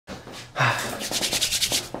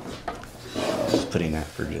Just putting that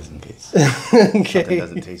for just in case. Okay. Something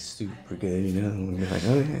doesn't taste super good, you know. And you're like,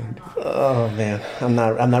 oh yeah. Oh man, I'm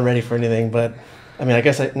not ready for anything. But I mean, I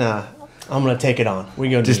guess I'm gonna take it on. We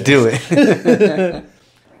gonna just do it.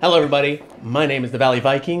 Hello, everybody. My name is the Valley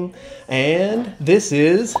Viking, and this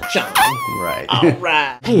is Shawn. Right. All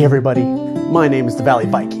right. Hey, everybody. My name is the Valley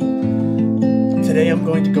Viking. Today, I'm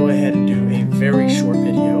going to go ahead and do a very short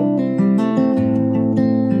video.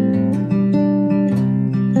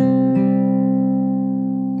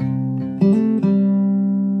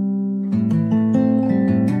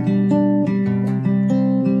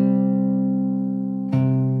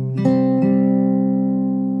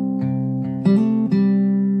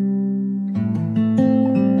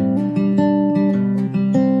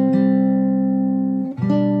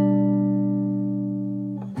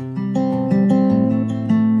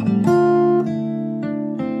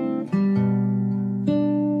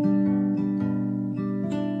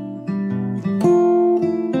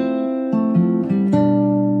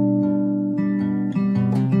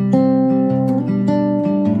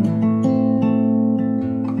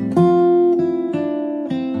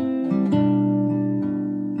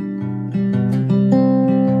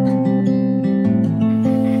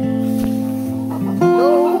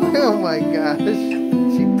 Oh my gosh,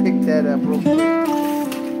 she picked that up real quick.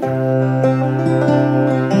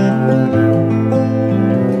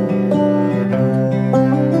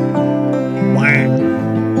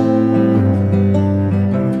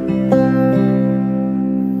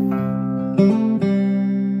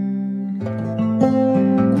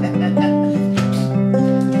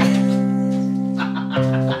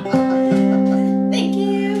 Thank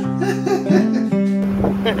you.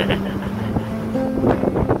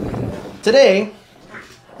 Today,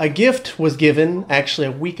 a gift was given actually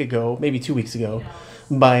a week ago, maybe 2 weeks ago,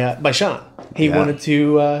 by Shawn. He wanted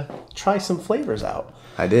to try some flavors out.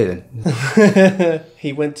 I did.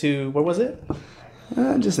 He went to, where was it?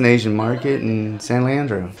 Just an Asian market in San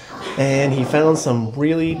Leandro. And he found some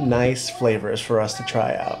really nice flavors for us to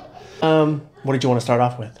try out. What did you want to start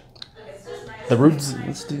off with? The roots?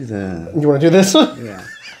 Let's do the... You want to do this one? Yeah.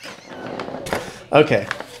 Okay.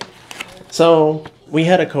 So we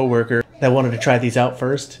had a coworker that wanted to try these out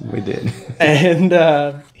first. We did. And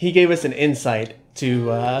he gave us an insight to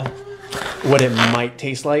what it might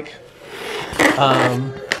taste like.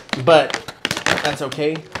 But that's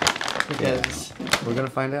okay because We're going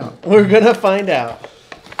to find out. we're going to find out.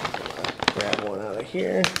 Grab one out of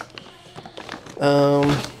here.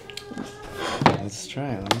 Let's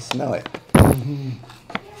try it. Let me smell it.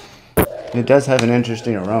 It does have an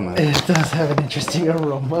interesting aroma. It does have an interesting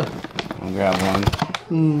aroma. I'll grab one.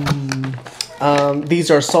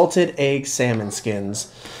 These are salted egg salmon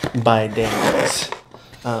skins by Daniels.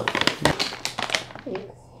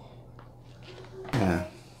 Yeah.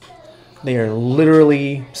 They are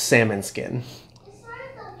literally salmon skin.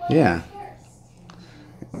 Yeah.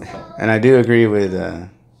 And I do agree with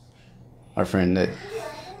our friend that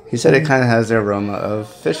he said it kind of has the aroma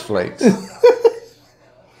of fish flakes.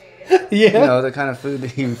 Yeah. You know, the kind of food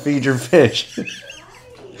that you feed your fish.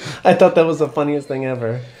 I thought that was the funniest thing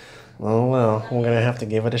ever. Oh well, we're gonna have to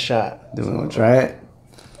give it a shot. Do we want to try it?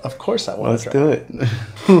 Of course I want Let's to try. do it.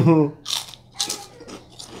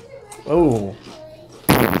 Oh.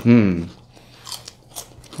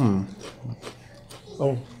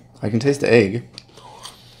 Oh, I can taste the egg.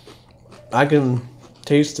 I can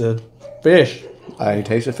taste the fish. I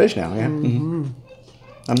taste the fish now, yeah. I'm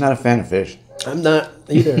not a fan of fish. I'm not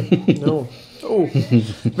either. No. Oh,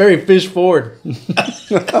 very fish forward.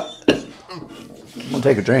 I'll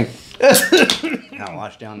take a drink. I'll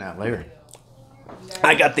wash down that later.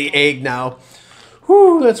 I got the egg now.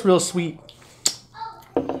 Whew, that's real sweet.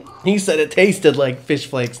 He said it tasted like fish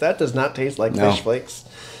flakes. That does not taste like No. fish flakes.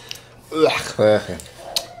 Ugh.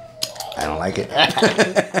 I don't like it.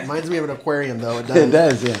 Reminds me of an aquarium, though. It It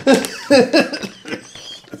does. does, yeah.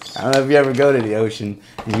 I don't know if you ever go to the ocean.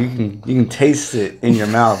 You can taste it in your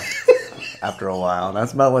mouth after a while.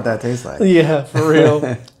 That's about what that tastes like. Yeah, for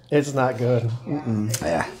real. It's not good.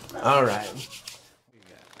 Yeah. All right.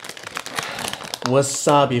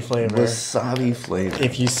 Wasabi flavor. Wasabi flavor.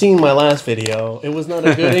 If you've seen my last video, it was not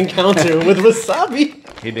a good encounter with wasabi.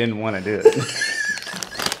 He didn't want to do it.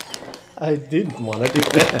 I didn't want to do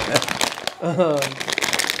that. All right.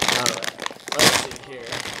 Let's see here.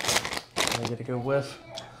 Can I get a good whiff?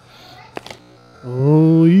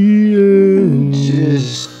 Oh, yeah.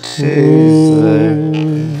 Just tastes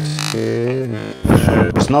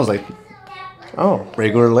it smells like Oh,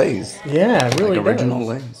 regular Lay's. yeah, it really Like original does.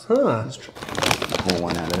 Lay's. Huh. Pull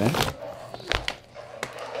one out of there.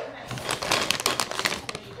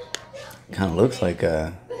 Kind of looks like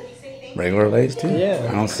regular Lay's too. Yeah.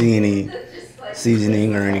 I don't see any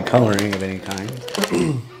seasoning or any coloring of any kind.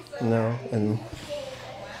 No, and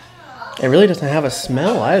it really doesn't have a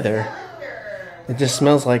smell either. It just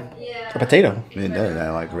smells like a potato. It does. I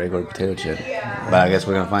like regular potato chip. But I guess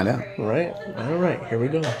we're gonna find out. Right. All right. Here we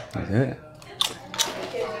go. Okay.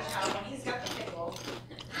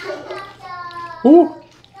 Ooh.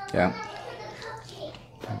 Yeah.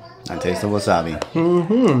 I taste the wasabi.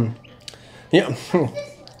 Mm-hmm. Yeah.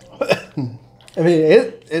 I mean,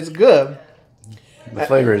 it's good. The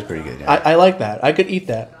flavor is pretty good. Yeah. I like that. I could eat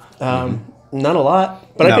that. Not a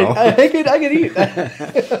lot, but No. I could eat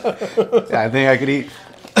that. Yeah, I think I could eat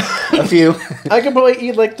a few. I could probably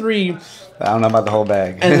eat like 3, I don't know about the whole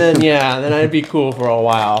bag. and then then I'd be cool for a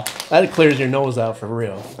while. That clears your nose out for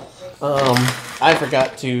real. I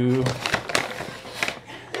forgot to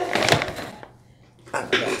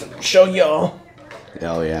show y'all.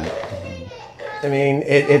 Oh yeah. I mean,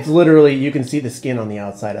 it's literally, you can see the skin on the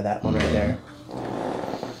outside of that one right there.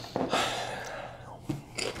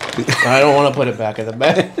 I don't want to put it back in the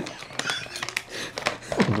bag.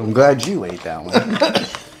 I'm glad you ate that one.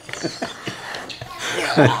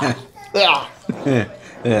 Yeah.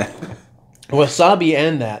 Wasabi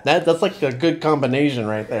and that's like a good combination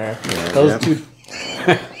right there. Yeah, Those yep. two.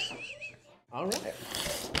 All right.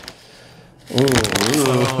 Ooh,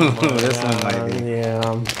 This one might be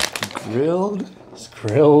yeah. grilled.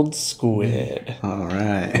 Squid. All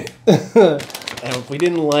right. And if we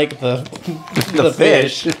didn't like the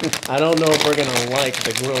fish, I don't know if we're gonna like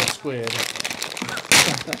the grilled squid.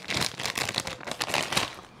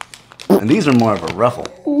 And these are more of a ruffle.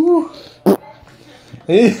 Ooh.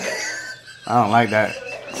 I don't like that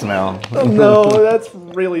smell. No, that's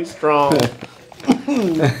really strong.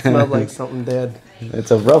 Smells like something dead. It's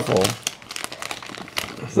a ruffle.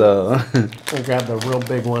 So I grabbed the real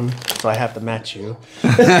big one, so I have to match you.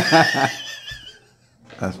 that's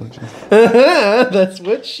what you said. That's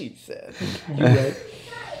what she said. You right?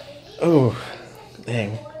 Oh,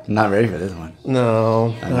 dang. I'm not ready for this one.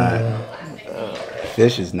 No. I'm not.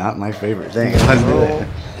 Fish is not my favorite thing. Let's do it.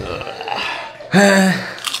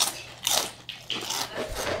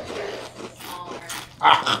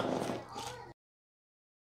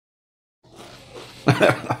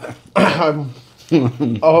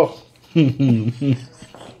 Oh.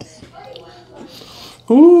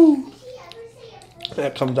 Ooh.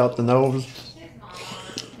 That comes out the nose.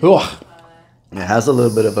 Ooh. It has a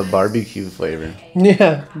little bit of a barbecue flavor.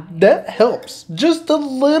 Yeah, that helps. Just a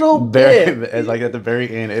little Very, bit. like at the very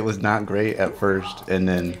end, it was not great at first, and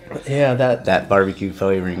then Yeah, that barbecue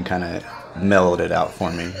flavoring kind of mellowed it out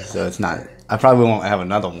for me. So it's not. I probably won't have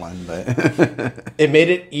another one, but it made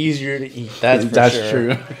it easier to eat. That's that's sure.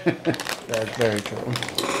 true. That's very true.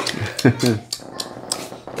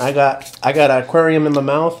 I got an aquarium in my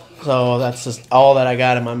mouth, so that's just all that I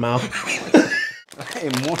got in my mouth. Hey,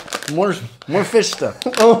 more fish stuff.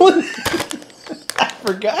 Oh, I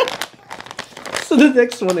forgot. So the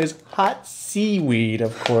next one is hot seaweed,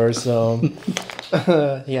 of course. Yeah,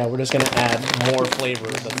 we're just gonna add more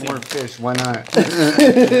flavor. More fish. Why not?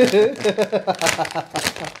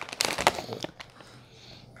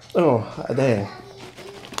 Oh, dang.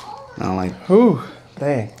 I don't like. Whew,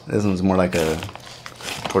 dang. This one's more like a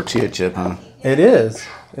tortilla chip, huh? It is.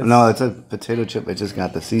 No, it's a potato chip. It just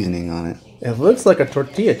got the seasoning on it. It looks like a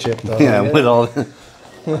tortilla chip, though. Yeah, with all.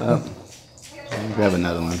 Grab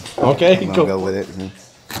another one. Okay, I'm gonna go with it.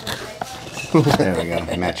 There we go.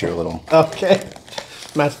 Match your little. Okay.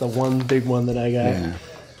 That's the one big one that I got. Yeah.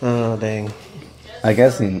 Oh, dang. I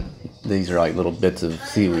guess these are like little bits of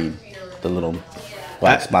seaweed. The little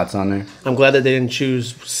black spots on there. I'm glad that they didn't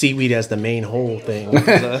choose seaweed as the main whole thing.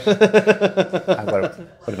 That would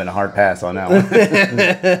have been a hard pass on that one.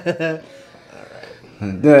 All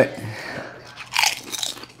right. Do it.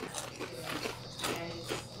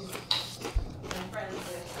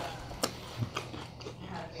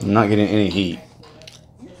 I'm not getting any heat.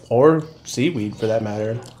 Or seaweed, for that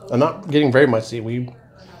matter. I'm not getting very much seaweed.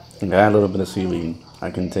 Got a little bit of seaweed. I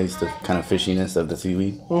can taste the kind of fishiness of the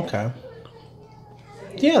seaweed. Okay.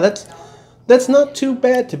 Yeah, that's not too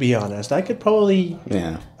bad, to be honest. I could probably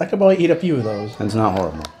eat a few of those. It's not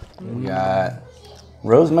horrible. We got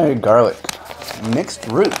rosemary garlic mixed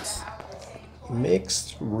roots.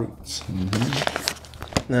 Mixed roots.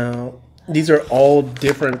 Mm-hmm. Now, these are all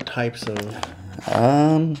different types of...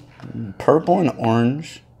 Purple and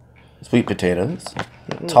orange sweet potatoes,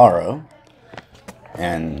 taro,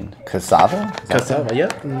 and cassava. Cassava, yeah.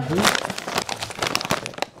 Mm-hmm.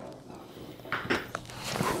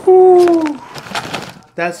 Whew.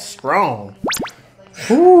 That's strong.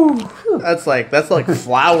 Ooh, that's like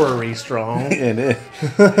floury strong. It is.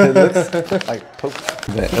 It looks like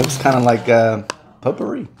it looks kind of like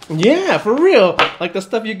potpourri. Yeah, for real. Like the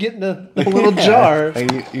stuff you get in the little jar.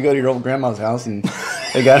 Like you go to your old grandma's house and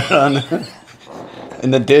they got it on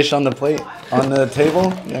in the dish on the plate on the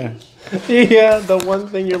table. Yeah. Yeah, the one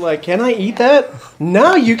thing you're like, can I eat that?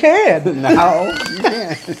 No, you can. No, you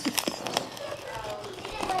can't.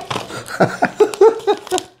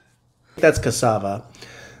 That's cassava.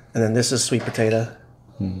 And then this is sweet potato.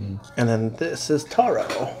 And then this is taro.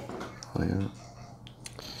 Oh, yeah.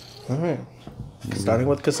 All right. Starting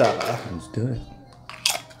with cassava. Let's do it.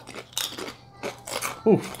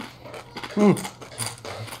 Ooh.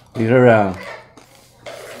 These are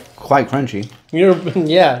quite crunchy. You're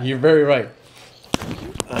very right.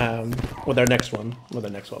 With our next one. What do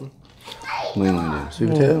you want to do? Sweet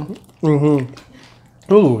potato?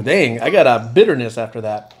 Mm-hmm. Ooh, dang. I got a bitterness after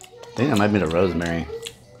that. I think that might be the rosemary.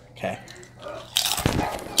 Okay.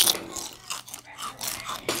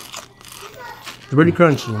 Pretty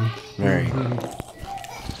crunchy. Very.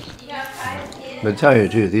 But to tell you the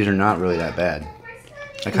truth, these are not really that bad.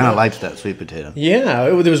 I kind of liked that sweet potato. Yeah,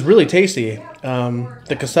 it was really tasty.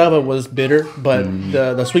 The cassava was bitter, but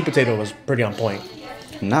the sweet potato was pretty on point.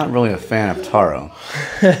 I'm not really a fan of taro.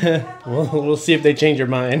 We'll see if they change your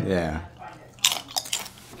mind. Yeah.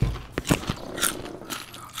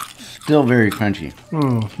 Still very crunchy.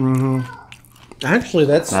 Actually,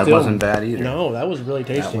 that wasn't bad either. No, that was really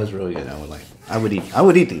tasty. That was really good. I would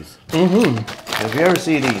eat these. If you ever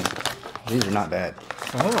see these are not bad.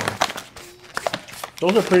 Oh.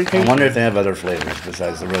 Those are pretty tasty. I wonder if they have other flavors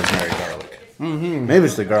besides the rosemary garlic. Maybe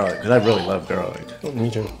it's the garlic, because I really love garlic. Me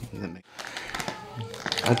too.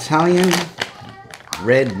 Italian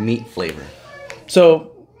red meat flavor.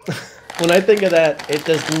 So, when I think of that, it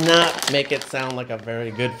does not make it sound like a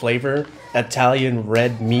very good flavor. Italian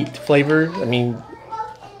red meat flavor. I mean,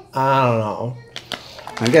 I don't know.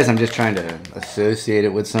 I guess I'm just trying to associate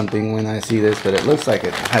it with something when I see this, but it looks like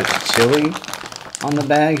it has chili on the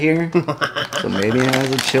bag here. So maybe it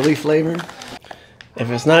has a chili flavor.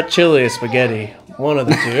 If it's not chili, it's spaghetti. One of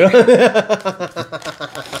the two.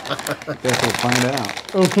 I guess we'll find out.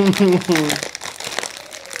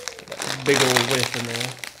 Big old whiff in there.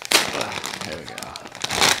 There we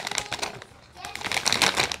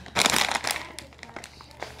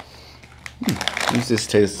go. These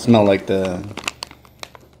just smell like the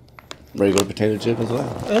regular potato chip as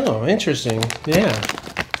well. Oh, interesting. Yeah.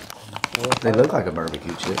 They look like a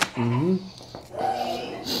barbecue chip.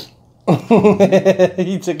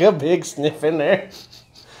 He took a big sniff in there.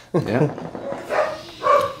 Yeah.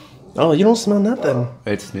 Oh, you don't smell nothing.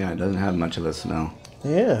 It doesn't have much of a smell.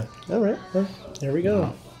 Yeah. All right. Well, there we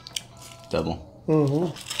go. Double.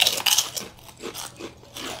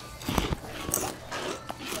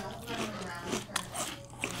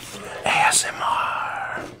 ASMR.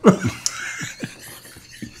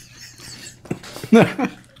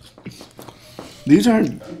 These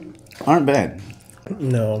aren't bad.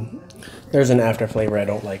 No. There's an after flavor I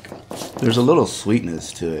don't like. There's a little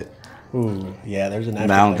sweetness to it. Ooh, yeah, there's an after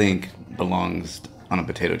That I don't flavor. think belongs on a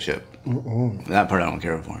potato chip. That part I don't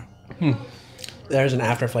care for. There's an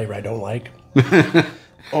after flavor I don't like.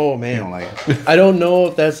 Oh man, I don't like it. I don't know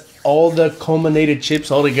if that's all the culminated chips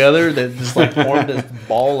all together that just like formed this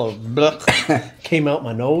ball of blech, came out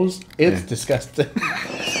my nose. It's disgusting.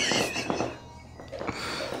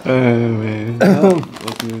 Oh man. We'll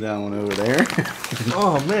move that one over there.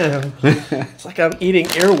 Oh man, it's like I'm eating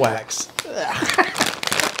earwax.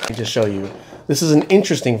 Let me just show you. This is an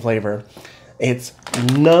interesting flavor. It's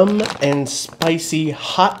numb and spicy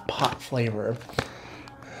hot pot flavor.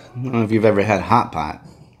 I don't know if you've ever had hot pot.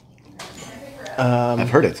 I've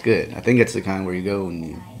heard it's good. I think it's the kind where you go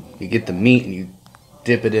and you get the meat and you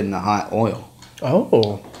dip it in the hot oil.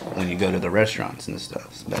 Oh. When you go to the restaurants and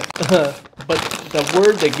stuff. But the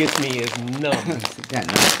word that gets me is numb. Yeah,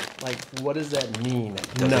 no. Like, what does that mean?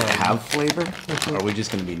 Does it have flavor? Or are we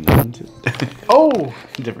just going to be numb to it? Oh!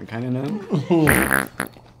 Different kind of numb?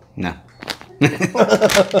 No.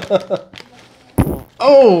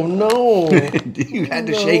 Oh, no! You had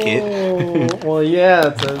to shake it. Well, yeah,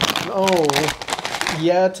 it's a... Oh.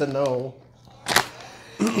 Yeah, it's a no.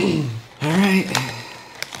 All right.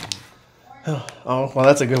 Oh, well,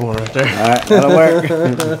 that's a good one right there. All right, that'll work.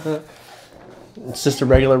 It's just a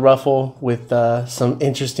regular ruffle with some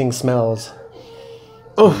interesting smells.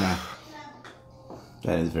 Oh. Yeah.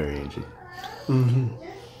 That is very interesting.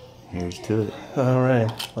 Here's to it. All right,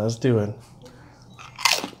 let's do it.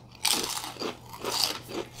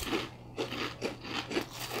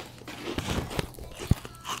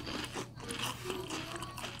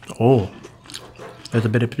 Oh. There's a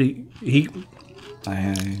bit of heat. I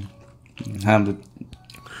have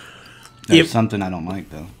there's something I don't like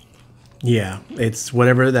though. Yeah, it's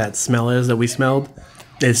whatever that smell is that we smelled.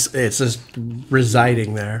 It's just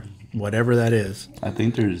residing there, whatever that is. I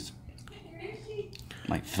think there's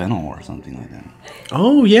like fennel or something like that.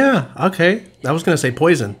 Oh yeah, okay. I was gonna say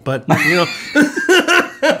poison, but you know.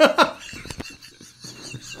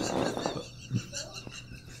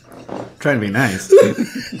 Trying to be nice.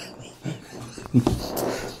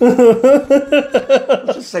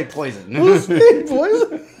 Just say poison.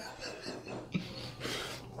 Poison.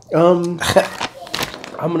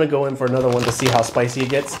 I'm gonna go in for another one to see how spicy it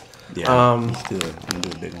gets. Yeah. Let's do it. I'm gonna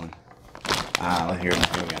do a big one. Here we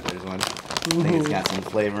got this one. I think it's got some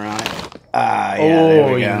flavor on it. Yeah,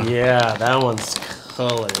 there we go. Yeah, that one's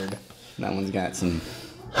colored. That one's got some.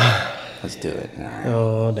 Let's do it. All right.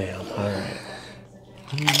 Oh damn! All right.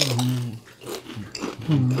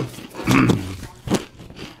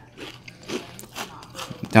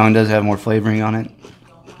 That one does have more flavoring on it.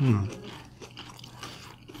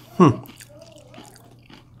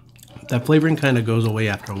 That flavoring kind of goes away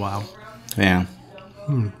after a while. Yeah.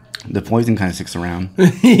 The poison kind of sticks around.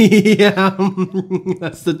 Yeah,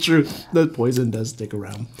 that's the truth. The poison does stick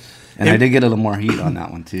around. And I did get a little more heat on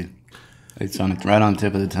that one too. It's right on the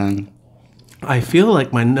tip of the tongue. I feel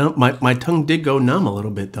like my tongue did go numb a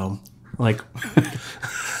little bit though. Like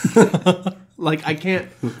like I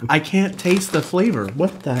can't taste the flavor.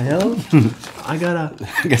 What the hell? I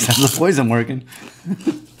guess that's the poison working.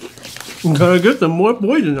 Gotta get some more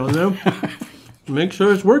poison on there. Make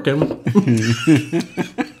sure it's working.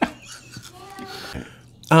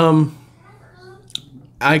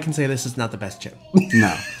 I can say this is not the best chip.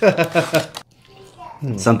 No.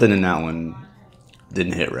 Something in that one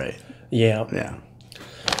didn't hit right. Yeah. Yeah.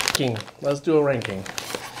 King. Let's do a ranking.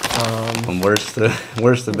 From worst to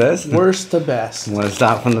best? Worst to best. You want to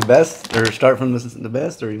start from the best? Or start from the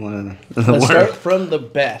best? Or you want to... Let's start from the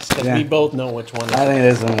best, because we both know which one. I think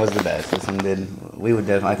this one was the best. This one did...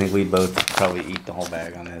 I think we'd both probably eat the whole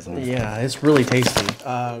bag on this one. Yeah, it's really tasty.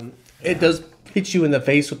 It does hit you in the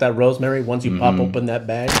face with that rosemary once you pop open that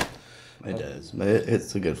bag. It does, but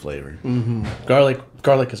it's a good flavor.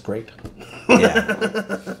 Garlic is great.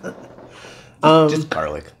 Yeah. Just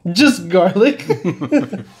garlic. Just garlic.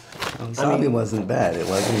 Wasabi wasn't bad. It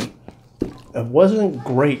wasn't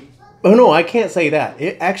great. Oh no, I can't say that.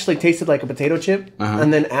 It actually tasted like a potato chip,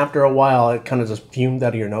 and then after a while, it kind of just fumed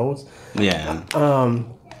out of your nose. Yeah.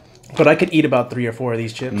 But I could eat about 3 or 4 of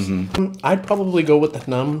these chips. I'd probably go with the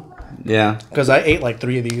numb. Yeah. Because I ate like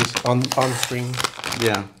 3 of these on stream.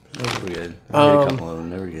 Yeah. Those were good. I ate a couple of them.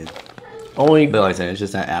 They were good. But like I said, it's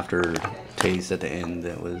just that after taste at the end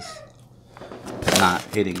that was not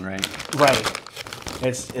hitting right. Right.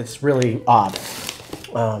 It's really odd.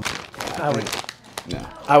 I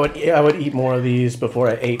would eat more of these before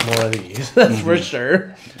I ate more of these. That's for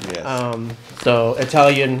sure. Yes. So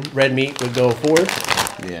Italian red meat would go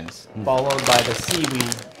 4th. Yes. Followed by the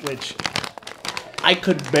seaweed, which I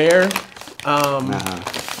could bear.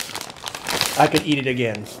 I could eat it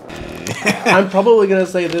again. I'm probably gonna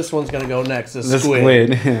say this one's gonna go next. The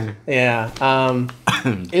squid. Yeah.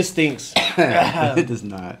 It stinks. It does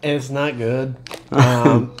not. It's not good.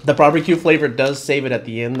 The barbecue flavor does save it at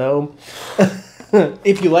the end, though.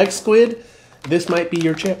 If you like squid, this might be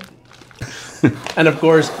your chip. And of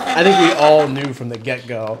course, I think we all knew from the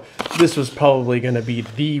get-go this was probably going to be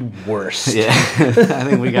the worst. Yeah, I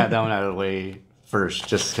think we got that one out of the way first,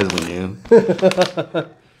 just because we knew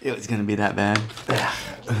it was going to be that bad.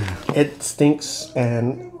 It stinks,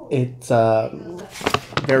 and it's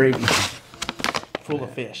very full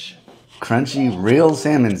of fish. Crunchy, real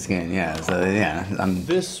salmon skin. Yeah. So yeah,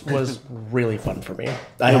 This was really fun for me.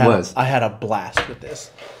 It was. I had a blast with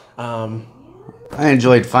this. I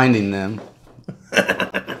enjoyed finding them.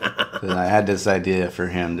 I had this idea for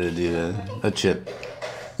him to do a chip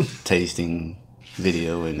tasting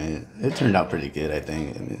video, and it turned out pretty good, I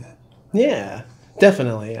think. Yeah,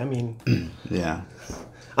 definitely. I mean, yeah.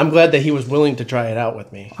 I'm glad that he was willing to try it out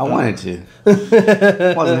with me. I wanted to.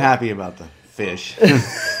 Wasn't happy about the fish.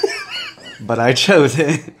 But I chose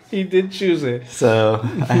it. He did choose it. So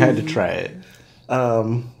I had to try it.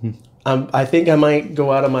 I think I might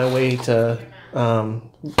go out of my way to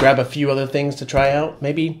grab a few other things to try out,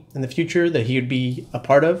 maybe in the future, that he would be a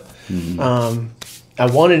part of. I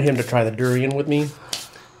wanted him to try the durian with me,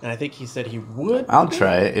 and I think he said he would. I'll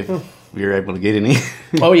try it if you're able to get any.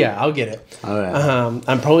 Oh, yeah, I'll get it. All right.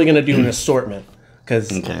 I'm probably going to do an assortment,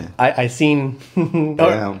 because I seen...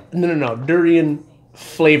 No, durian...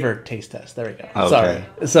 flavor taste test. There we go. Okay. Sorry.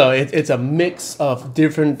 So it's a mix of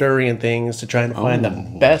different durian things to try and find the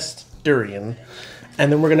best durian.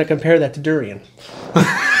 And then we're going to compare that to durian.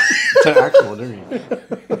 To actual durian.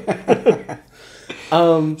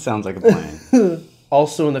 Sounds like a plan.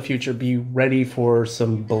 Also in the future, be ready for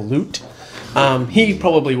some balut. He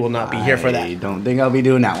probably will not be here for that. I don't think I'll be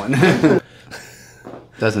doing that one.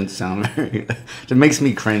 Doesn't sound very good. It makes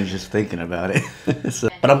me cringe just thinking about it. So,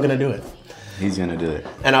 But I'm going to do it. he's going to do it.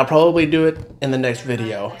 And I'll probably do it in the next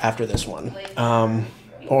video after this one.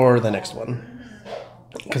 Or the next one.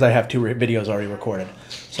 Because I have 2 videos already recorded.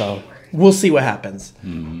 So we'll see what happens.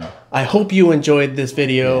 I hope you enjoyed this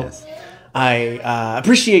video. Yes. I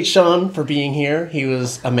appreciate Shawn for being here. He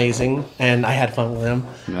was amazing. And I had fun with him.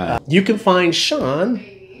 You can find Shawn.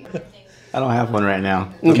 I don't have one right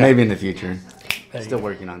now. But Okay. maybe in the future. Still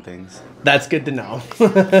working on things. That's good to know.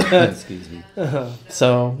 Excuse me.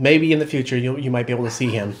 So maybe in the future you might be able to see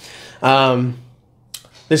him.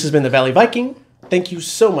 This has been the Valley Viking. Thank you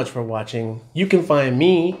so much for watching. You can find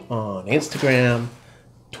me on Instagram,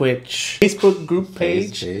 Twitch, Facebook group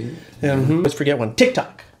page. Let's forget one.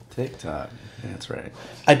 TikTok. TikTok. That's right.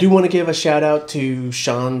 I do want to give a shout out to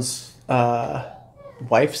Shawn's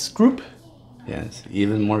wife's group. Yes.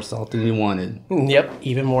 Even more salt than you wanted. Yep,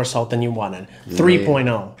 even more salt than you wanted.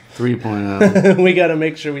 3.0. 3.0. We got to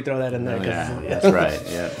make sure we throw that in there. Yeah, that's right.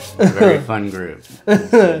 Yeah. Very fun group.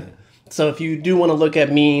 So if you do want to look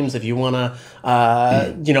at memes, if you want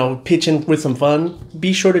to, pitch in with some fun,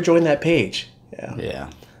 be sure to join that page.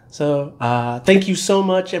 Yeah. So thank you so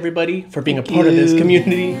much, everybody, for being a part of this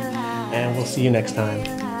community. And we'll see you next time.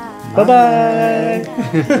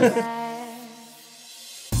 Bye-bye.